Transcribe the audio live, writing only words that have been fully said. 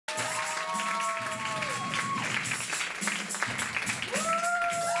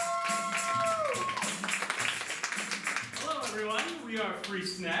free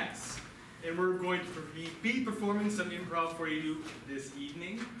snacks, and we're going to be performing some improv for you this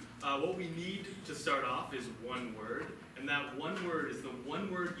evening. What we need to start off is one word, and that one word is the one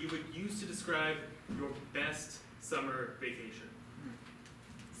word you would use to describe your best summer vacation.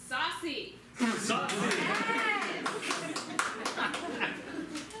 Saucy. Saucy! Yes!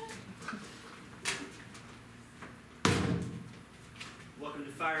 Welcome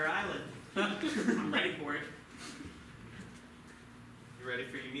to Fire Island. I'm ready for it. You ready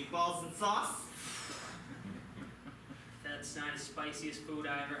for your meatballs and sauce? If that's not the spiciest food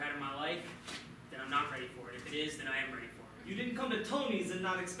I ever had in my life, then I'm not ready for it. If it is, then I am ready for it. You didn't come to Tony's and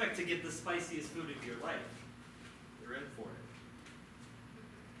not expect to get the spiciest food of your life. You're in for it.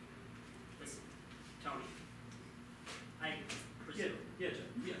 Listen, Tony, I presume. Yeah, Joe.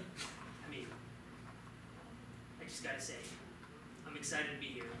 Yeah. I mean, I just gotta say, I'm excited to be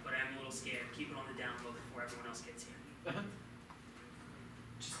here, but I'm a little scared. Keep it on the down low before everyone else gets here.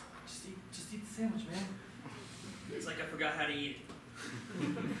 Just eat the sandwich, man. It's like I forgot how to eat it.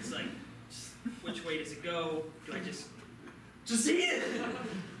 It's like, which way does it go? Do I just eat it!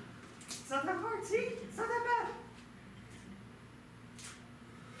 It's not that hard, see? It's not that bad.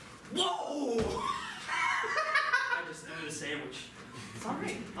 Whoa! I just threw the sandwich? It's all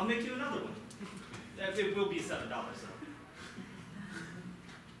right. I'll make you another one. It will be $7 though.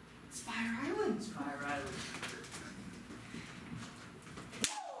 It's Fire Island. It's Fire Island.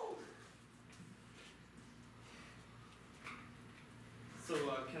 So,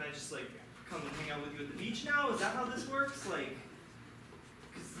 can I just, come and hang out with you at the beach now? Is that how this works? Because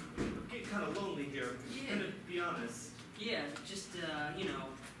I'm getting kind of lonely here. Yeah. I'm gonna be honest. Yeah, just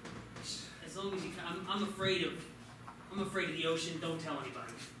as long as you can. I'm afraid of the ocean. Don't tell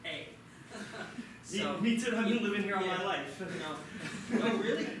anybody. Hey. So, me too. I've been living here all my life. Oh,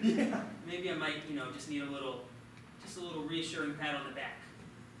 really? Yeah. Maybe I might, just need a little reassuring pat on the back.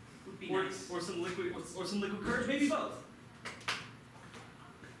 Would be nice. Or some liquid courage. Maybe both.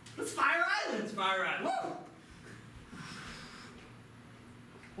 It's Fire Island. It's Fire Island. Woo!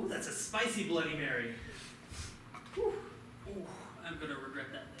 Oh, that's a spicy Bloody Mary. Whew. Ooh, I'm gonna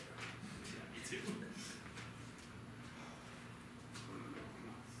regret that later. Yeah, me too.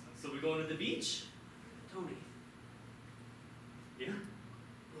 So we going to the beach? Tony, Yeah.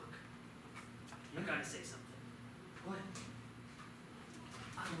 look, I gotta say something. What?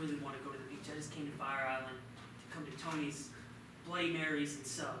 I don't really want to go to the beach. I just came to Fire Island to come to Tony's Bloody Marys and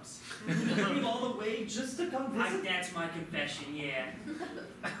subs. You came all the way just to come visit? That's my confession, yeah.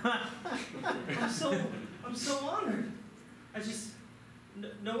 I'm so honored.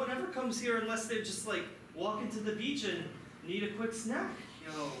 No one ever comes here unless they're just walking to the beach and need a quick snack.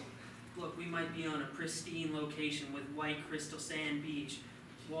 Yo, look, we might be on a pristine location with white crystal sand beach,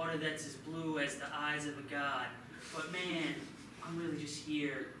 water that's as blue as the eyes of a god. But man, I'm really just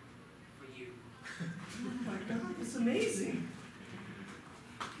here for you. Oh my God, that's amazing.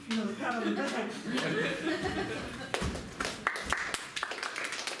 Another pat on the back.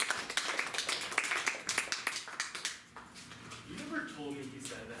 You never told me he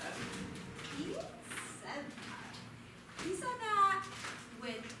said that. He said that. He said that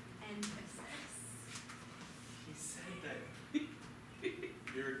with emphasis. He said that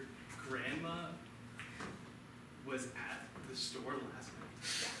your grandma was at the store last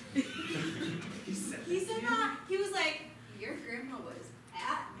night. He said He that. said to you? that. He was like, your grandma was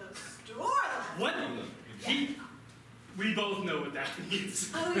at the store. What? We both know what that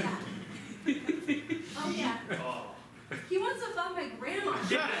means. Oh yeah. Oh yeah. Oh. He wants to fuck my grandma.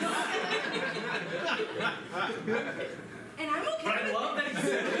 And I'm okay But I with love it. that he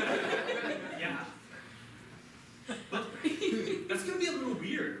said that. Yeah. But that's gonna be a little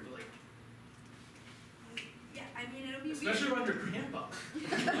weird, but Yeah, I mean it'll be especially weird. around your grandpa.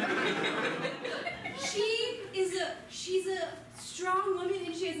 She's a strong woman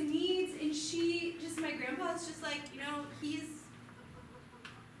and she has needs and my grandpa's just like, he's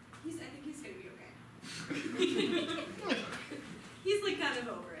I think he's gonna be okay. He's kind of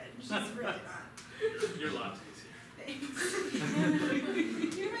over it. She's really not. Your latte's here.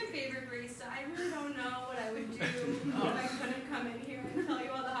 Thanks. You're my favorite barista. I really don't know what I would do if I couldn't come in here and tell you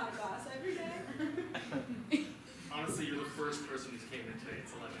all the hot goss every day. Honestly, you're the first person who's came in today.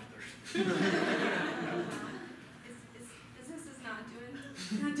 It's 11:30. Business is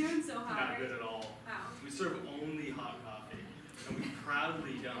not doing so hot. Not Right? good at all. Wow. We serve only hot coffee, and we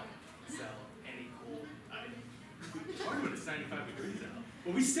proudly don't sell any cold items. It's hard when it's 95 degrees out.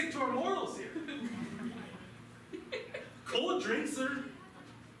 But we stick to our morals here. Cold drinks are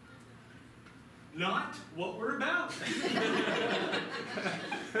not what we're about.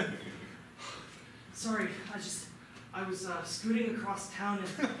 Sorry, I was scooting across town and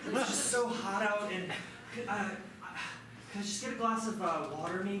it was just so hot out and can I just get a glass of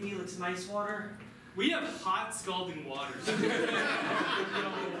water maybe, like some ice water? We have hot scalding water.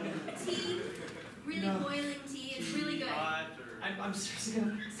 Tea, really No. boiling tea. It's really good. Hot or... I'm seriously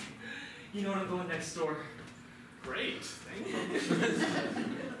gonna, you know what, I'm going next door. Great, thank you.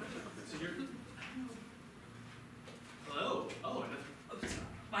 So you're... Hello? Oh, another...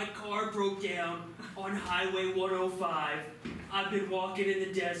 My car broke down on Highway 105. I've been walking in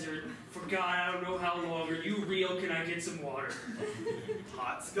the desert for God, I don't know how long. Are you real? Can I get some water?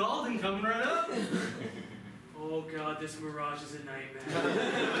 Hot scalding coming right up. Oh God, this mirage is a nightmare.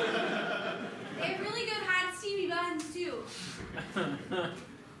 They have really good hot steamy buns too. I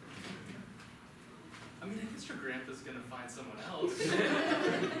mean, I guess your grandpa's gonna find someone else.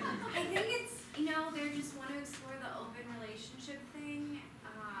 I think it's, they just want to explore the open relationship thing. I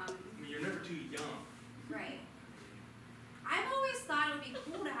mean, you're never too young. Right. I've always thought it would be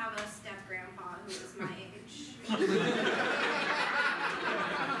cool to have a step grandpa who was my age.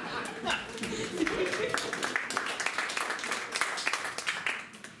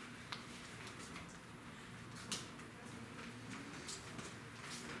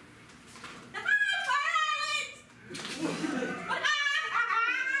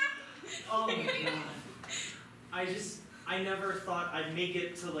 Oh my God. I never thought I'd make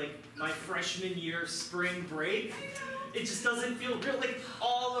it to like my freshman year spring break. It just doesn't feel real, like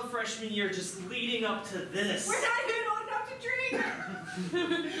all of freshman year just leading up to this. We're not even old enough to drink.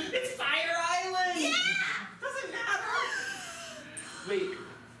 It's Fire Island! Yeah! Doesn't matter! Wait,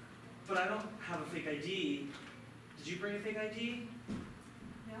 but I don't have a fake ID. Did you bring a fake ID?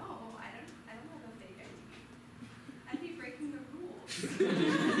 No, I don't have a fake ID. I'd be breaking the rules.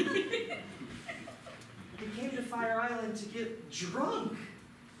 We came to Fire Island to get drunk.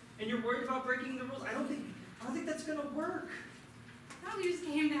 And you're worried about breaking the rules? I don't think that's gonna work. I thought we just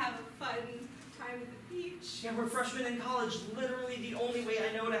came to have a fun time at the beach. Yeah, we're freshmen in college. Literally the only way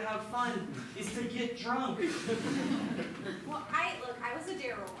I know to have fun is to get drunk. Well, I was a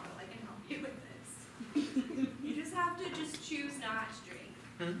dare role model. I can help you with this. You just have to just choose not to drink.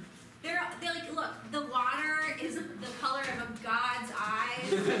 They're like, look, the water is the color of a god's eyes.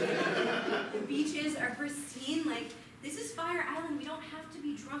 The beaches are pristine. Like, this is Fire Island. We don't have to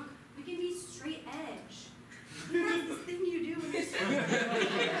be drunk. We can be straight edge. That's the thing you do when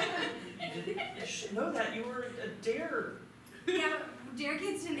you're You should know that. You were a dare. Yeah, but dare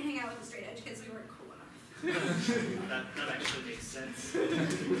kids didn't hang out with the straight edge kids. We weren't cool enough. That actually makes sense.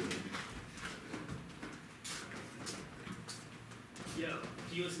 Yo,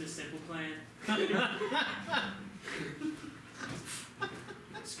 do you listen to Simple Plan?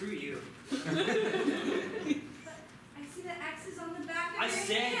 Screw you. I see the X's on the back of I your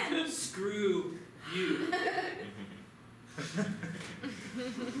said hand. screw you.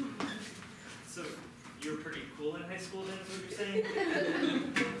 So, you were pretty cool in high school then, is what you're saying?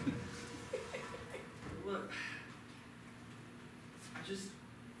 Look,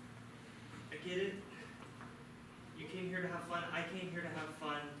 I get it. You came here to have fun, I came here to have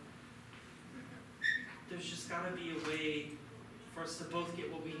fun. There's just gotta be a way for us to both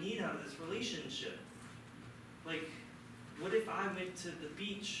get what we need out of this relationship. Like, what if I went to the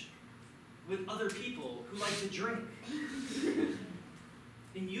beach with other people who like to drink?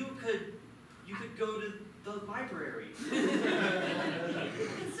 And you could go to the library. I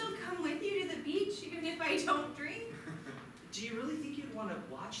can still come with you to the beach even if I don't drink. Do you really think you'd want to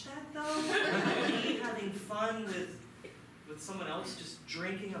watch that though? Me having fun with someone else just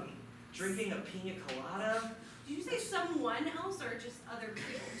drinking a pina colada? Did you say someone else or just other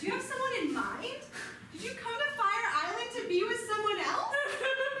people? Do you have someone in mind? Did you come to Fire Island to be with someone else?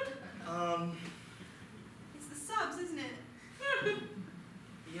 It's the subs, isn't it?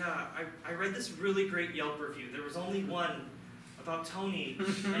 Yeah, I read this really great Yelp review. There was only one about Tony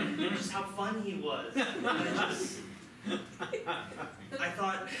and just how fun he was. And I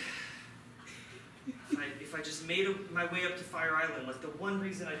thought, if I just made my way up to Fire Island, like the one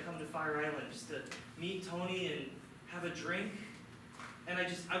reason I'd come to Fire Island, just to meet Tony and have a drink, and I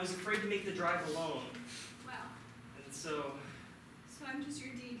was afraid to make the drive alone. Wow. And so I'm just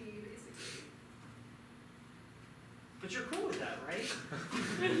your DD, basically. but you're cool with that, right?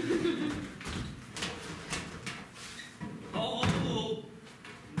 Oh,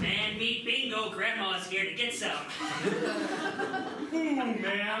 man, meet bingo. Grandma's here to get some. Ooh,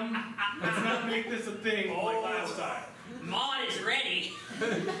 ma'am. Let's not make this a thing like last time. Maud is ready.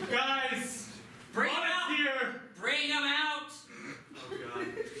 Guys, Bring 'em Maud's out. here. Bring them out. Oh God,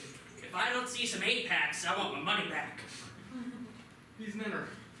 If I don't see some 8-packs, I want my money back. these men are.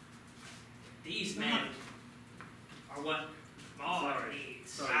 These men Or what Maud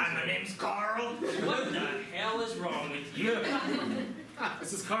needs. Sorry. My name's Carl. What the hell is wrong with you?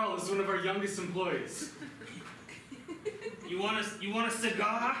 This is Carl. This is one of our youngest employees. You want a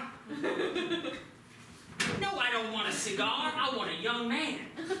cigar? No, I don't want a cigar. I want a young man.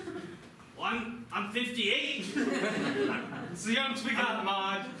 Well, I'm 58. It's the youngest we got,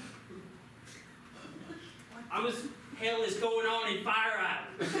 Maud. Hell is going on in Fire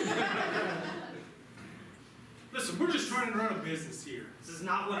Island. Listen, we're just trying to run a business here. This is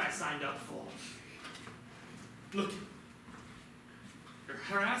not what I signed up for. Look, you're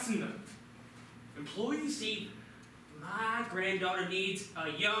harassing the employees. See, my granddaughter needs a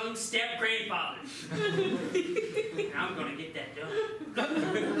young step-grandfather. And I'm gonna get that done.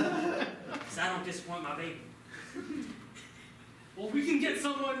 Because I don't disappoint my baby. Well, we can get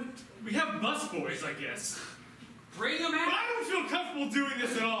someone. We have busboys, I guess. Bring him But out. I don't feel comfortable doing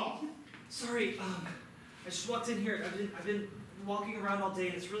this at all. Sorry, I just walked in here. I've been walking around all day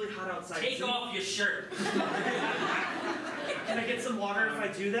and it's really hot outside. Take off your shirt. Can I get some water if I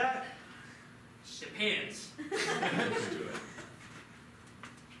do that? Depends. Let's do it.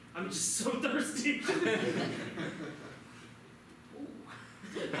 I'm just so thirsty.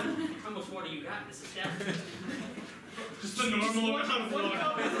 How much water you got in this establishment? Just the normal amount of One water.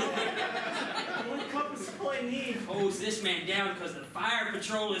 cup is all, one cup is all I need. Hose this man down because the fire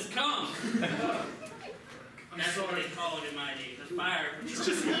patrol has come. That's what they call it in my day, the fire It's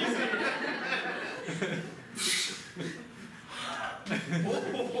patrol. just easier.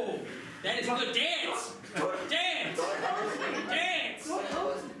 Oh, that is good. Dance! Dance! Dance!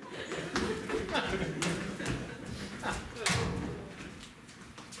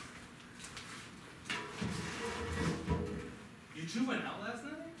 You two went out last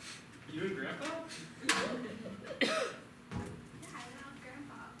night? You and Grandpa? Yeah, I went out with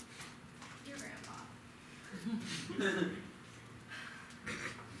Grandpa. Your Grandpa.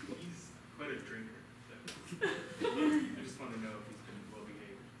 He's quite a drinker. I just want to know if he's been well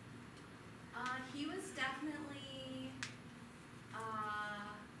behaved. He was definitely,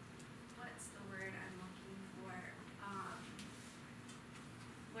 what's the word I'm looking for?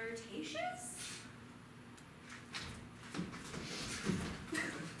 Flirtatious?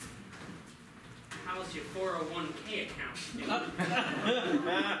 How's your 401k account doing?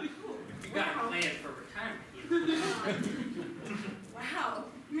 You got a plan for retirement, you know? Wow,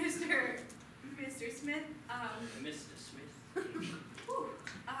 Mr. Smith, Mr. Smith. whew,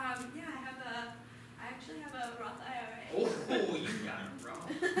 yeah, I actually have a Roth IRA. Oh, you got it wrong.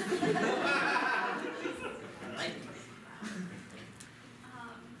 I like it.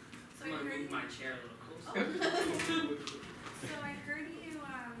 So I'm I gonna heard, move my chair a little closer. so I heard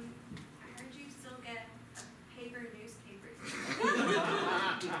you still get a paper newspaper.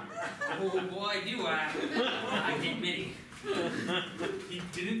 Oh boy, do I get many. He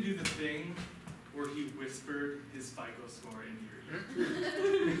didn't do the thing where he whispered his FICO score into your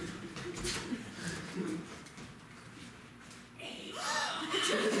ear.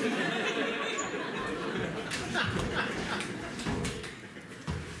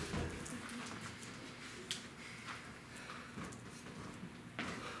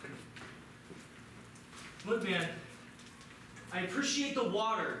 Look, man, I appreciate the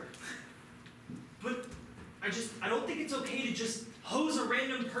water, but I don't think it's okay to just hose a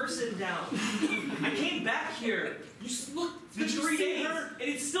random person down. I came back here. Look, it's been Did you 3 see days, her? and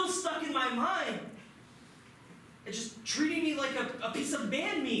it's still stuck in my mind. It's just treating me like a piece of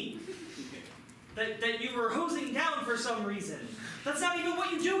man meat that you were hosing down for some reason. That's not even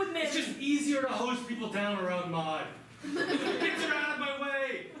what you do with man It's meat. just easier to hose people down around Maud. Get her out of my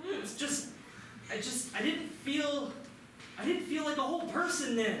way! It's just, I didn't feel like a whole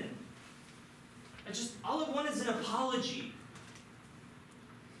person then. All I want is an apology.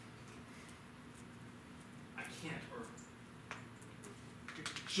 I can't, or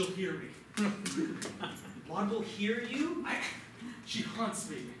she'll hear me. Maud will hear you? She haunts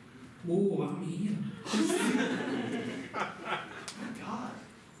me. Oh, I'm here. God.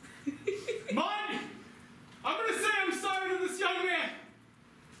 Maud! I'm gonna say I'm sorry to this young man!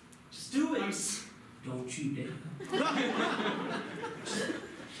 Just do it. Don't you dare.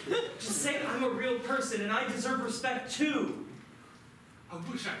 Just say I'm a real person and I deserve respect too. I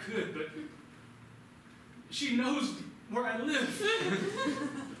wish I could, but she knows where I live.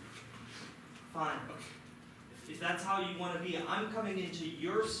 Fine. If that's how you want to be, I'm coming into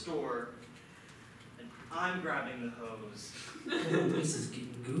your store and I'm grabbing the hose. Oh, this is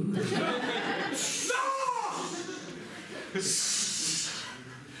getting good. No! This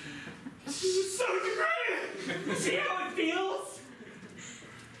is so degrading! See how it feels?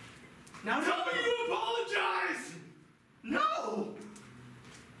 Now Tell me you apologize!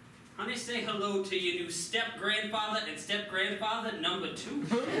 I'm gonna say hello to your new step-grandfather and step-grandfather number 2.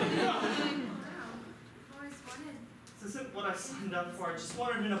 Wow. Always wanted. This isn't what I signed up for. I just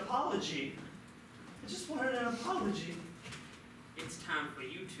wanted an apology. I just wanted an apology. It's time for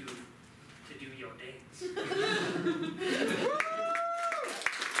you two to do your dance.